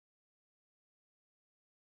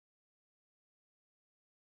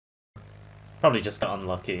Probably just got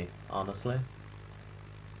unlucky, honestly.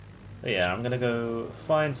 But yeah, I'm gonna go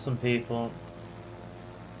find some people.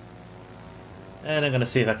 And I'm gonna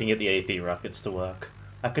see if I can get the AP rockets to work.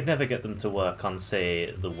 I could never get them to work on,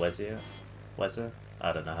 say, the Weser? Weser?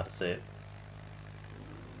 I don't know how to say it.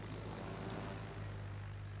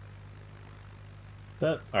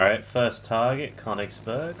 But, alright, first target,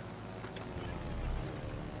 Königsberg.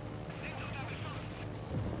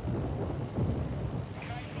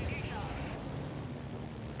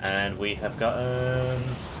 And we have gotten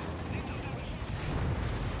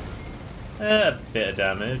a bit of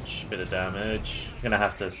damage, Gonna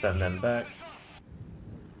have to send them back.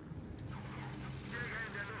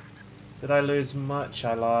 Did I lose much?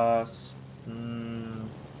 I lost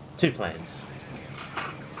 2 planes.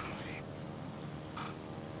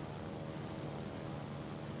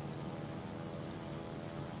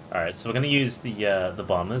 Alright, so we're gonna use the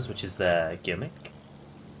bombers, which is their gimmick.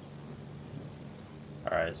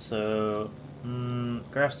 Alright, so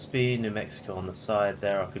Graf Spee, New Mexico on the side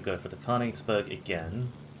there. I could go for the Königsberg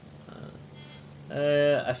again.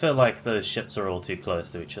 I feel like those ships are all too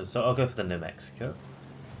close to each other, so I'll go for the New Mexico.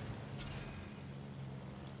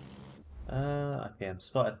 Okay, I'm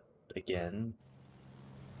spotted again.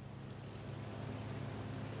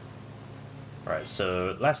 Right,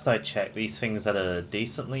 so last I checked, these things had a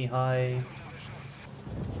decently high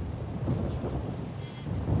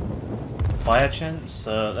fire chance,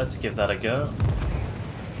 so let's give that a go.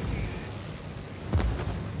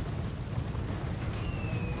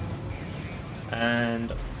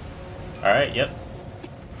 And alright, yep.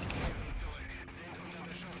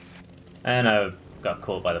 And I got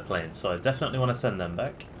caught by the plane, so I definitely want to send them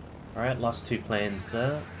back. Alright, lost 2 planes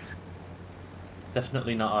there.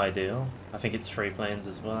 Definitely not ideal. I think it's 3 planes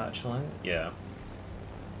as well, actually. Yeah.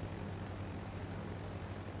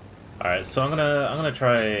 Alright, so I'm gonna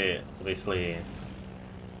try, obviously,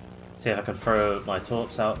 see if I can throw my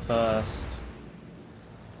torps out first.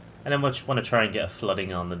 And then we'll just want to try and get a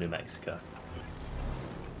flooding on the New Mexico.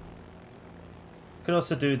 Could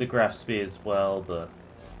also do the Graf Spee as well, but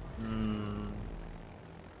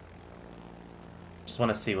just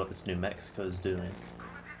want to see what this New Mexico is doing.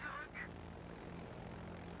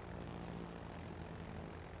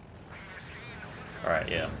 Alright,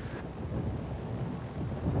 yeah.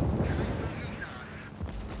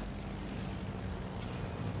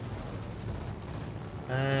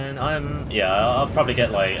 And I'll probably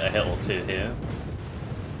get like a hit or 2 here.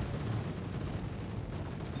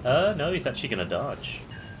 No, he's actually gonna dodge.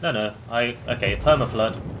 No, okay,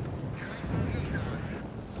 permaflood.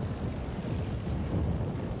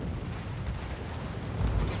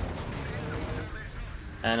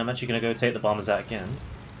 And I'm actually gonna go take the bombers out again.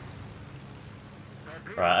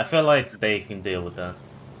 Right, I feel like they can deal with that.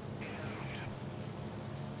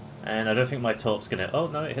 And I don't think my torp's gonna... Oh,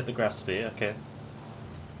 no, it hit the Graf Spee, okay.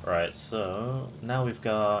 Right, so now we've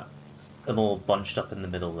got them all bunched up in the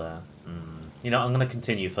middle there. You know, I'm gonna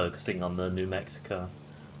continue focusing on the New Mexico.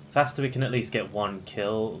 The faster we can at least get 1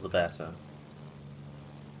 kill, the better.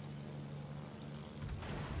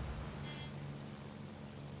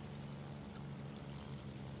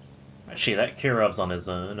 Actually, that Kirov's on his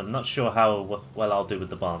own. I'm not sure how well I'll do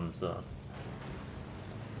with the bombs, though.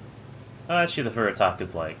 Oh, actually, the third attack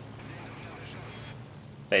is, like,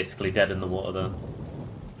 basically dead in the water, though.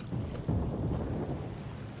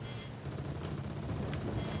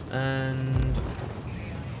 And...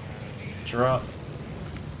 drop.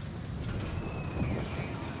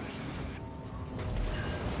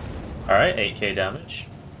 Alright, 8k damage.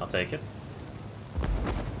 I'll take it.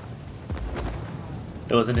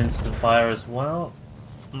 It was an instant fire as well.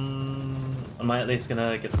 Am I at least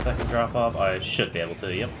gonna get the second drop off? I should be able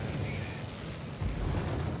to, yep.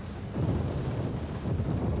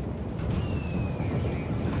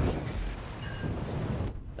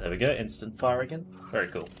 There we go, instant fire again. Very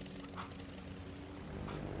cool.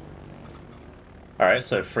 Alright,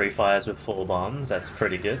 so 3 fires with 4 bombs, that's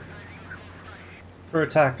pretty good. For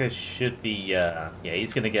attacker should be, yeah,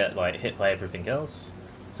 he's gonna get like hit by everything else.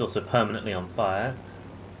 He's also permanently on fire.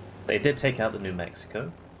 They did take out the New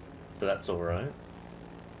Mexico, so that's alright.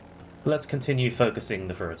 Let's continue focusing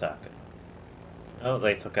the fur attacker. Oh,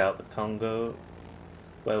 they took out the Congo.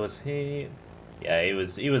 Where was he? Yeah, he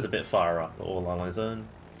was a bit far up, all on his own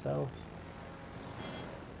self.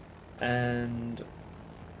 And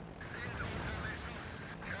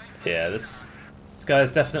yeah, this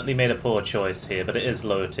guy's definitely made a poor choice here, but it is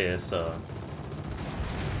low tier, so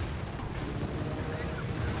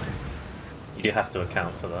you do have to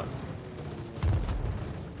account for that.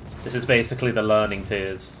 This is basically the learning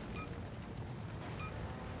tiers.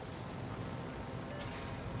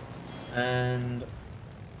 And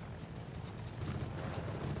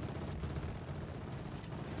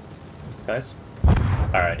guys, all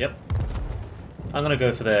right, yep. I'm gonna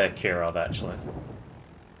go for the Kirov actually.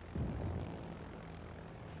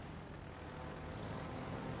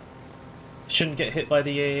 Shouldn't get hit by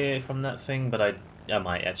the AA from that thing, but I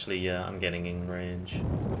might actually. Yeah, I'm getting in range.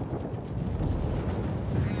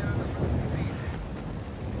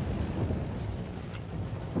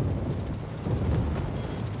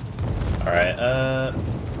 Alright,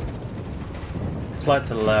 slide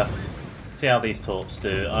to the left. See how these torps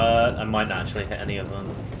do. I might not actually hit any of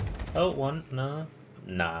them. Oh, one, no,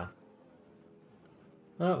 nah.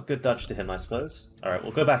 Oh, good dodge to him, I suppose. Alright,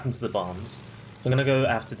 we'll go back into the bombs. I'm gonna go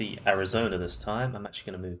after the Arizona this time. I'm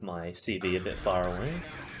actually gonna move my CV a bit far away.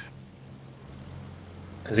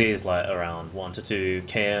 Because he is like around 1 to 2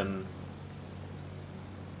 km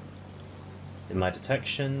in my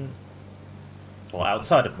detection. Or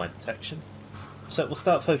outside of my detection. So we'll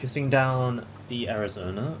start focusing down the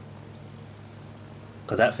Arizona.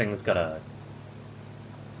 Because that thing's got a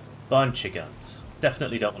bunch of guns.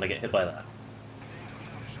 Definitely don't want to get hit by that.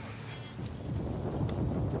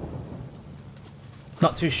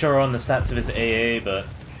 Not too sure on the stats of his AA, but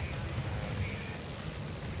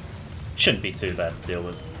shouldn't be too bad to deal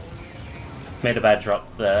with. Made a bad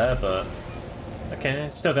drop there, but okay,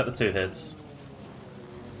 still got the 2 hits.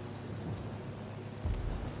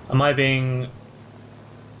 Am I being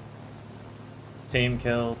team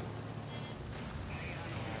killed?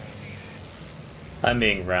 I'm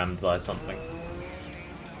being rammed by something.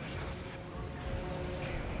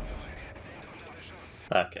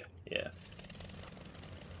 Okay, yeah.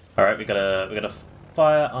 Alright, we gotta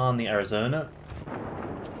fire on the Arizona.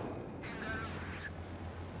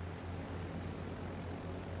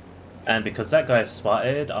 And because that guy's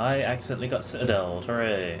spotted, I accidentally got citadeled.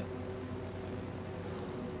 Hooray.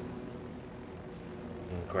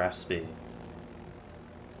 Graspy.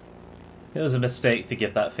 It was a mistake to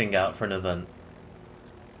give that thing out for an event.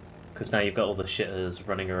 Because now you've got all the shitters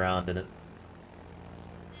running around in it.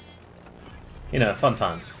 You know, fun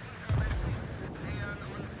times.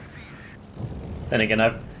 Then again,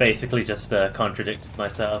 I've basically just contradicted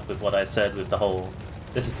myself with what I said with the whole...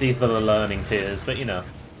 These are the learning tiers, but you know,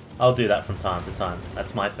 I'll do that from time to time.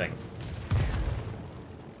 That's my thing.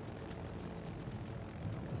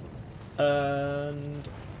 And...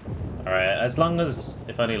 Alright, as long as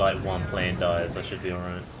if only like one plane dies, I should be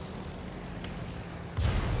alright.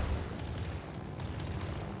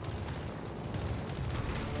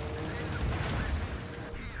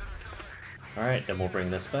 Alright, then we'll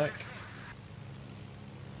bring this back.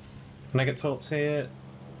 Can I get torps here?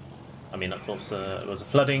 I mean, not torps, it was a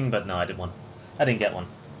flooding, but no, I didn't get one.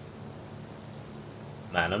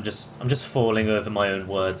 Man, I'm just falling over my own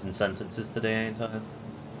words and sentences today, ain't I?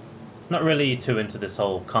 Not really too into this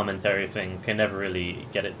whole commentary thing, can never really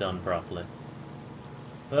get it done properly.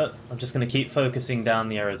 But I'm just gonna keep focusing down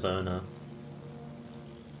the Arizona.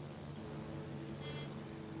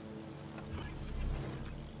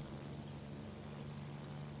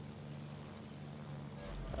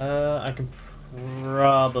 I can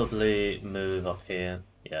probably move up here.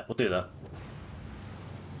 Yeah, we'll do that.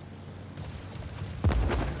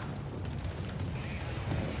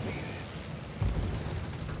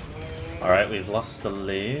 Alright, we've lost the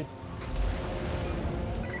lead.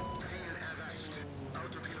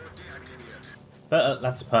 But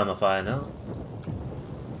that's a permafire now.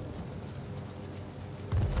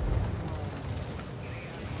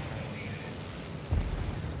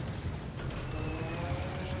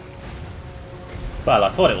 Well, I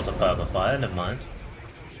thought it was a permafire, never mind.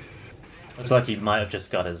 Looks like he might have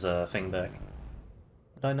just got his thing back.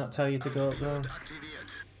 Did I not tell you to go up there?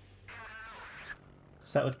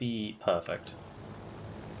 Because that would be perfect.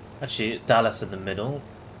 Actually, Dallas in the middle.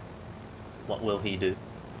 What will he do?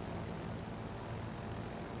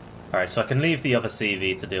 Alright, so I can leave the other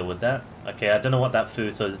CV to deal with that. Okay, I don't know what that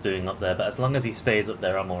Futo is doing up there, but as long as he stays up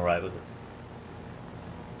there, I'm alright with it.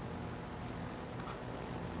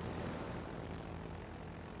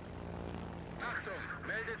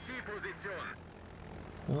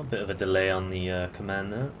 Oh, a bit of a delay on the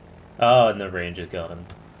command there. Oh, and the Ranger got him.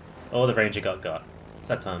 Oh, the Ranger got.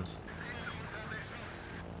 Sad times.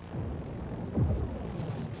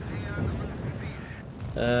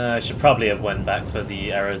 I should probably have went back for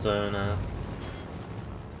the Arizona.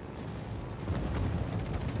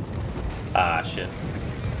 Ah, shit.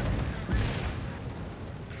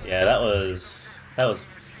 Yeah, that was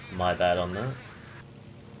my bad on that.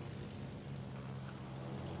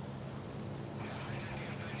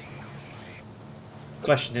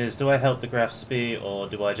 Question is, do I help the Graf Spee or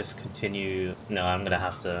do I just continue? No, I'm gonna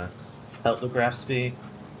have to Help the graph speed.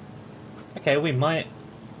 Okay, we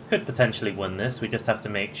could potentially win this. We just have to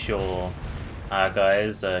make sure our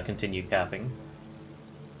guys continue capping.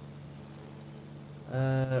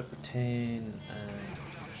 Retain.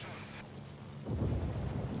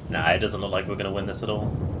 Nah, it doesn't look like we're gonna win this at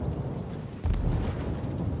all.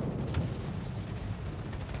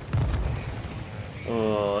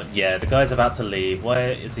 Oh, yeah, the guy's about to leave.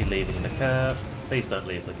 Why is he leaving the cap? Please don't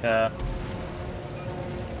leave the cap.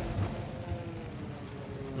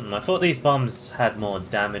 I thought these bombs had more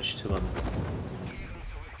damage to them.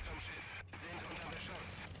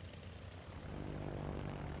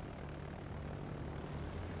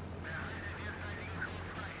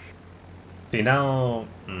 See, now...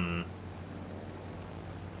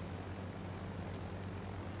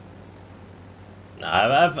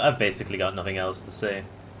 I've basically got nothing else to say.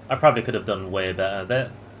 I probably could have done way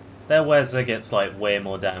better. Their Weser gets like way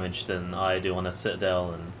more damage than I do on a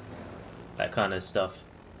Citadel and that kind of stuff.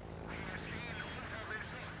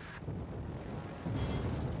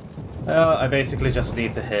 Well, I basically just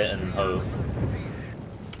need to hit and hope.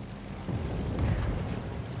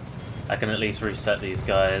 I can at least reset these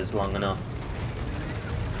guys long enough.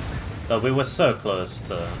 But we were so close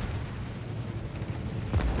to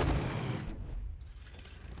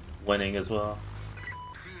winning as well.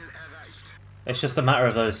 It's just a matter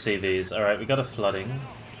of those CVs. Alright, we got a flooding.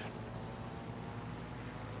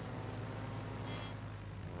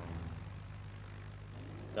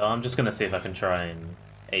 So I'm just gonna see if I can try and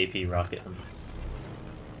AP rocket them.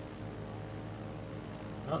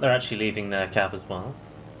 Oh, they're actually leaving their cap as well.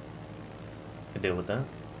 Can deal with that.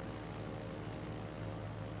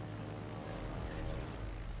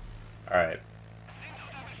 Alright.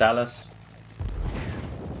 Dallas.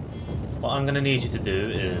 What I'm gonna need you to do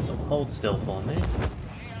is hold still for me.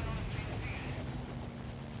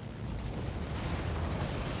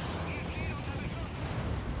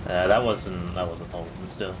 That wasn't holding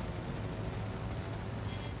still.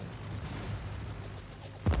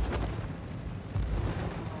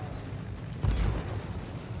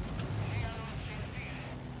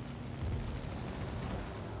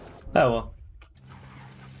 Oh well.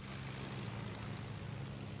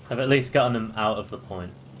 I've at least gotten him out of the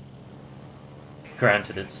point.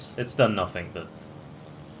 Granted, it's done nothing, but...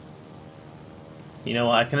 You know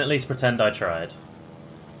what, I can at least pretend I tried.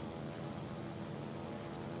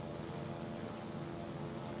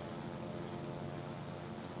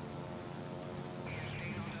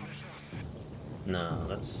 No,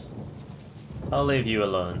 that's... I'll leave you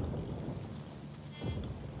alone.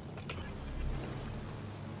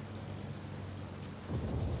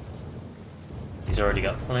 He's already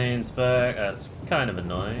got planes back. That's kind of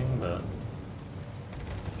annoying, but...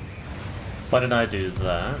 Why did I do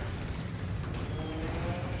that?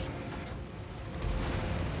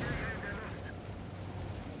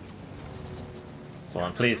 Come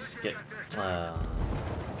on, please get...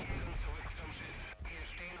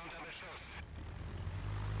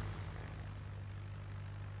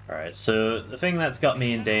 Alright, so the thing that's got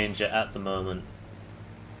me in danger at the moment...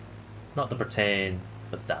 Not the Britain,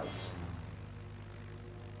 but Dallas.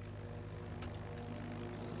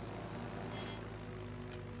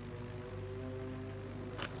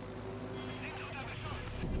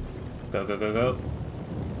 Go, go, go, go.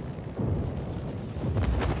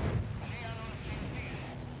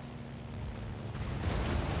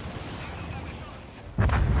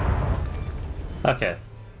 Okay.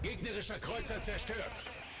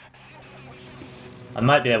 I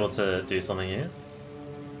might be able to do something here.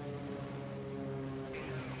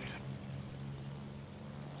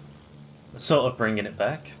 Sort of bringing it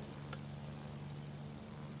back.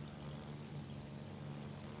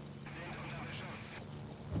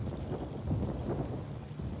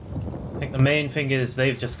 I think the main thing is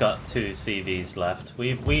they've just got 2 CVs left.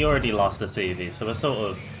 We already lost the CV, so we're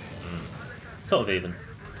sort of even.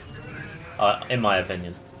 In my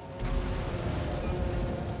opinion.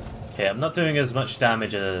 Okay, I'm not doing as much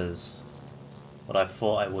damage as what I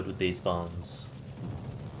thought I would with these bombs.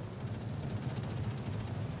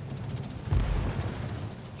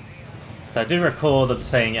 I do recall them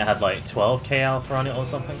saying it had like 12k alpha on it or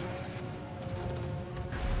something.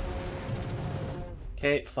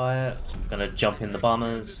 Okay, fire. I'm gonna jump in the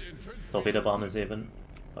bombers. Torpedo bombers even.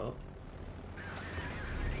 Oh.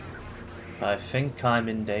 I think I'm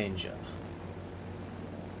in danger.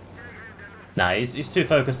 Nah, he's too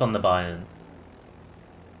focused on the buy-in.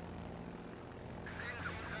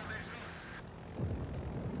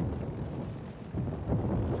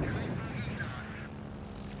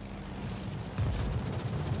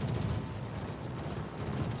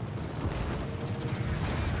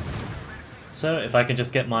 So, if I can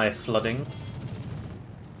just get my flooding,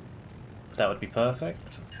 that would be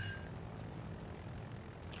perfect.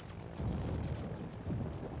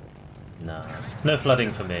 No, no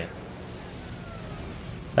flooding for me.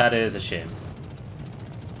 That is a shame.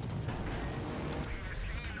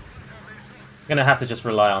 I'm gonna have to just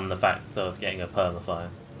rely on the fact of getting a permafire.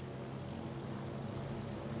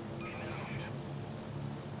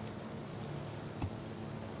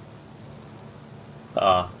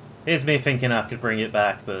 Ah, here's me thinking I could bring it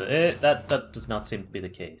back, but that does not seem to be the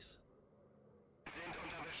case.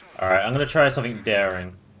 Alright, I'm gonna try something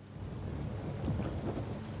daring.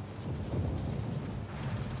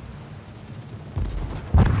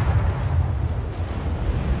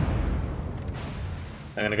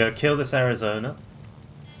 I'm gonna go kill this Arizona.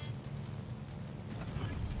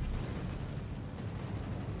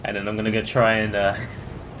 And then I'm gonna go try and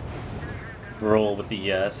brawl with the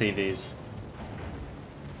CVs.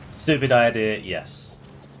 Stupid idea, yes.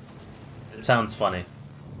 It sounds funny.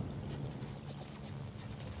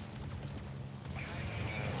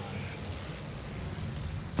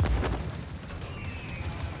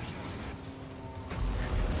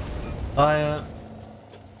 Fire.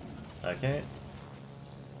 Okay.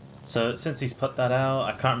 So, since he's put that out,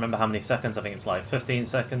 I can't remember how many seconds, I think it's like 15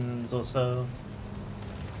 seconds or so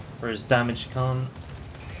for his damage to come.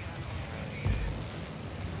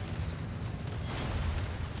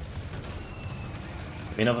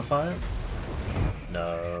 Give me another fire?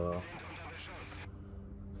 No.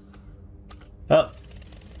 Oh.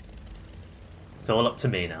 It's all up to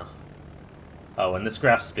me now. Oh, and this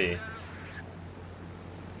graph speed.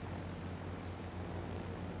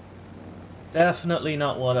 Definitely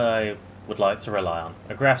not what I would like to rely on.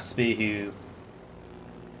 A graph speed who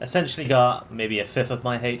essentially got maybe a fifth of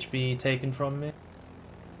my HP taken from me.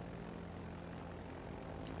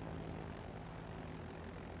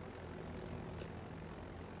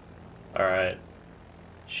 Alright.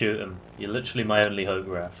 Shoot him. You're literally my only hope,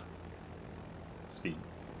 Graph. Speed.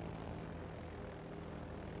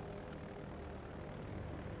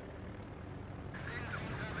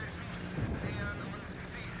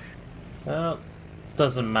 Well,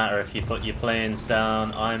 doesn't matter if you put your planes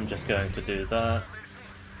down, I'm just going to do that.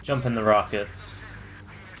 Jump in the rockets.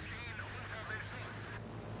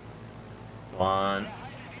 One.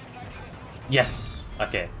 Yes!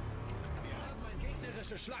 Okay.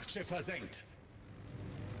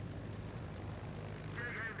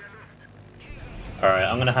 Alright,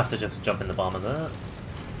 I'm gonna have to just jump in the bomber there.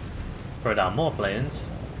 Throw down more planes.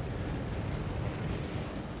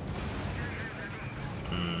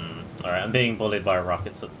 Alright, I'm being bullied by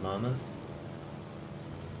rockets at the moment.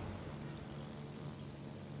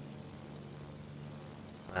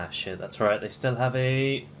 Ah shit, that's right, they still have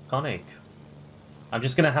a conic. I'm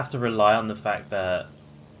just gonna have to rely on the fact that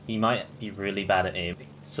he might be really bad at aiming,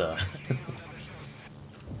 so...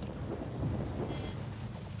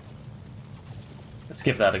 Let's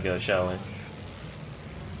give that a go, shall we?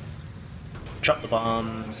 Drop the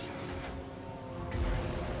bombs.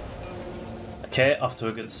 Okay, off to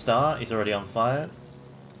a good start. He's already on fire.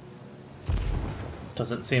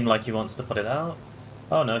 Doesn't seem like he wants to put it out.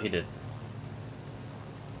 Oh no, he did.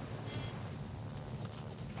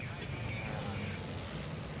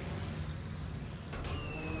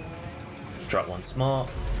 Drop once more.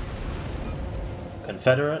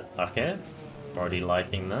 Confederate. Okay. Already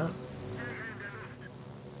liking that.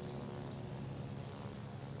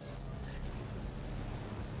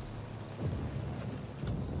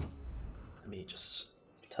 Just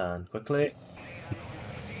turn quickly.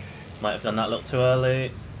 Might have done that a little too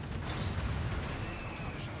early. Just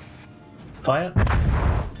fire.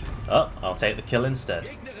 Oh, I'll take the kill instead.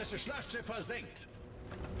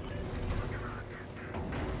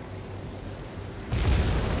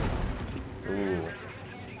 Ooh.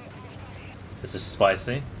 This is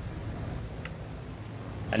spicy.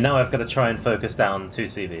 And now I've got to try and focus down 2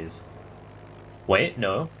 CVs. Wait,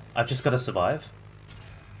 no. I've just got to survive.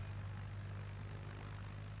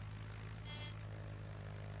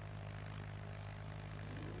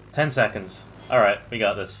 Ten seconds. Alright, we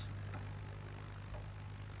got this.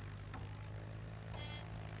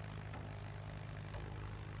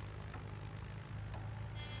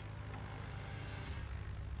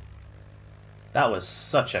 That was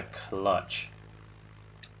such a clutch.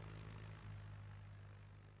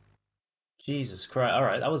 Jesus Christ.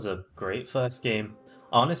 Alright, that was a great first game.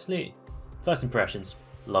 Honestly, first impressions.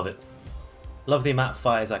 Love it. Love the amount of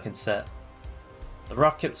fires I can set. The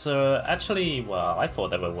rockets are actually, well, I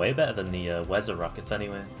thought they were way better than the Weather rockets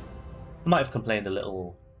anyway. I might have complained a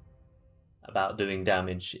little about doing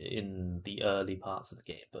damage in the early parts of the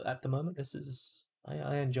game, but at the moment this is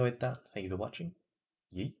I enjoyed that. Thank you for watching.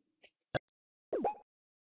 Yeet.